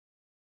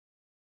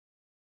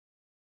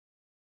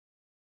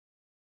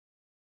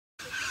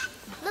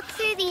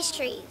through these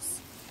trees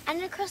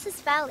and across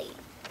this valley.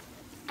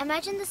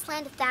 Imagine this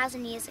land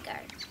 1,000 years ago,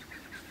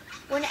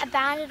 when it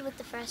abounded with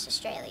the first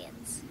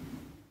Australians.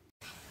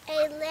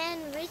 A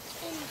land rich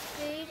in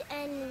food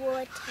and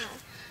water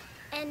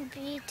and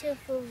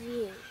beautiful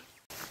views.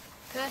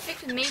 Perfect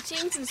for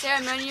meetings and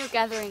ceremonial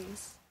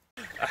gatherings.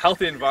 A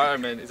healthy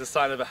environment is a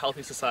sign of a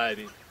healthy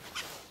society.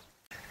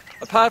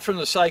 Apart from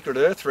the sacred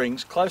earth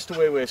rings, close to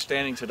where we're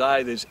standing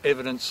today, there's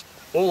evidence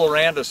all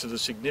around us of the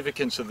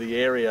significance of the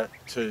area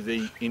to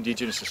the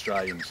Indigenous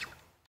Australians.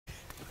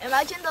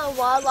 Imagine the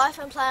wildlife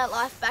and planet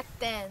life back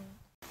then.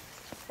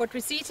 What we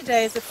see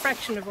today is a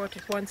fraction of what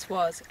it once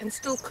was, and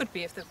still could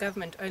be if the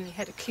government only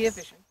had a clear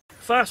vision.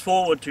 Fast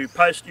forward to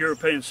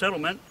post-European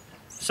settlement,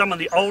 some of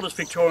the oldest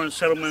Victorian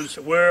settlements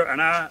were and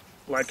are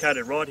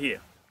located right here.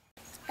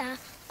 The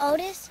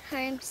oldest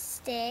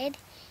homestead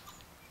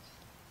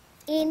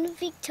in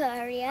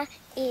Victoria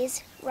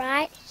is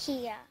right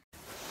here.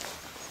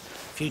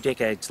 A few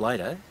decades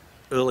later,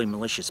 early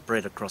militia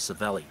spread across the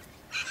valley,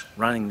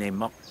 running their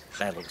mock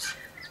battles,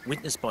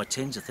 witnessed by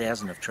tens of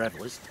thousands of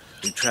travellers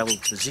who travelled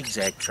the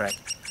zigzag track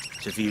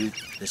to view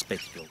the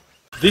spectacle.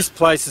 This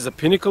place is a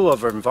pinnacle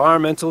of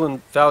environmental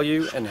and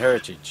value and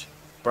heritage,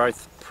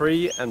 both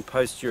pre- and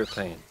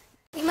post-European.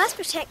 We must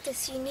protect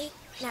this unique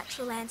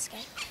natural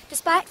landscape,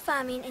 despite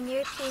farming and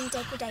European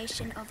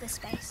degradation of the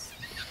space.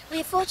 We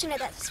are fortunate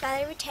that this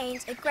valley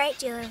retains a great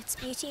deal of its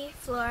beauty,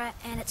 flora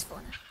and its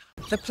fauna.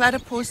 The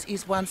platypus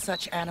is one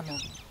such animal,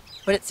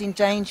 but it's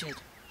endangered,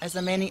 as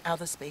are many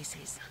other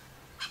species.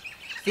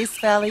 This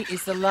valley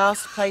is the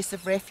last place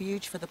of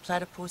refuge for the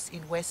platypus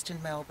in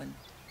Western Melbourne,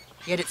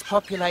 yet its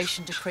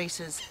population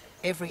decreases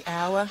every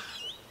hour,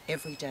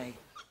 every day.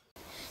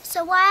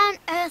 So why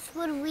on earth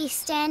would we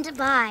stand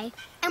by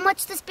and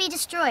watch this be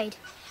destroyed?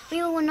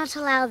 We will not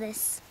allow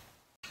this.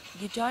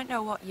 You don't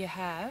know what you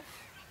have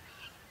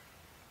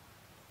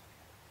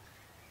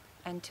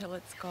until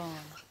it's gone.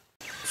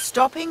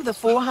 Stopping the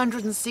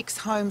 406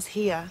 homes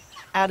here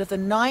out of the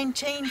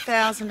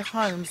 19,000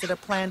 homes that are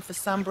planned for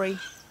Sunbury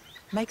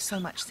makes so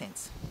much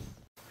sense.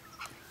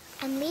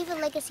 And leave a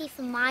legacy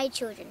for my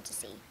children to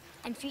see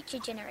and future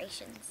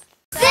generations.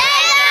 Save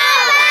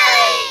our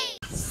valley!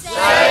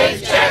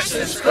 Save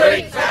Jackson's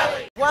Creek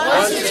Valley!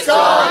 Once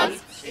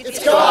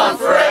it's gone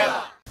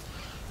forever!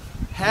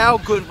 How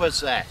good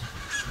was that?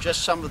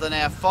 Just some of the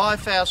now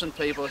 5,000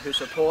 people who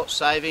support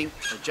saving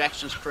the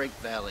Jackson's Creek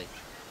Valley.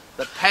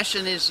 The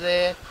passion is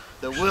there,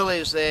 the will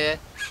is there,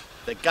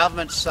 the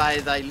government say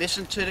they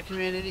listen to the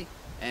community,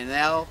 and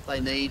now they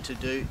need to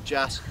do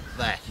just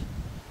that.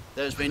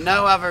 There's been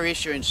no other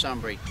issue in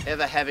Sunbury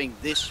ever having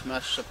this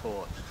much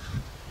support.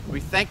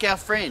 We thank our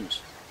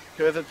friends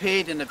who have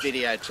appeared in the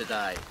video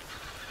today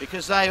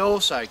because they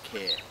also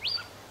care.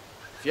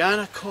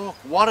 FIONA CORKE,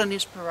 what an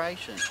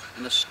inspiration.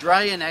 An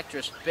Australian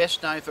actress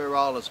best known for her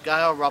role as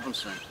Gail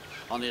Robinson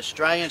on the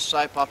Australian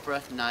soap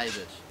opera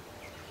Neighbours.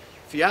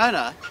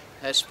 Fiona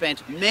has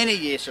spent many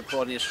years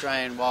supporting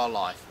Australian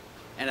wildlife,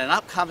 and an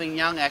upcoming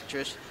young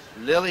actress,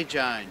 Lily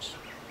Jones,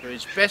 who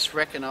is best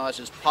recognised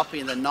as Poppy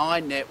in the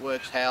Nine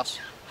Network's House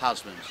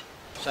Husbands.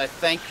 So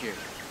thank you.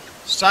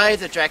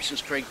 Save the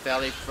Jackson's Creek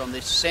Valley from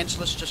this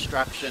senseless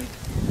destruction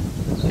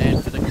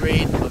and for the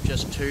greed of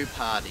just two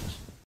parties.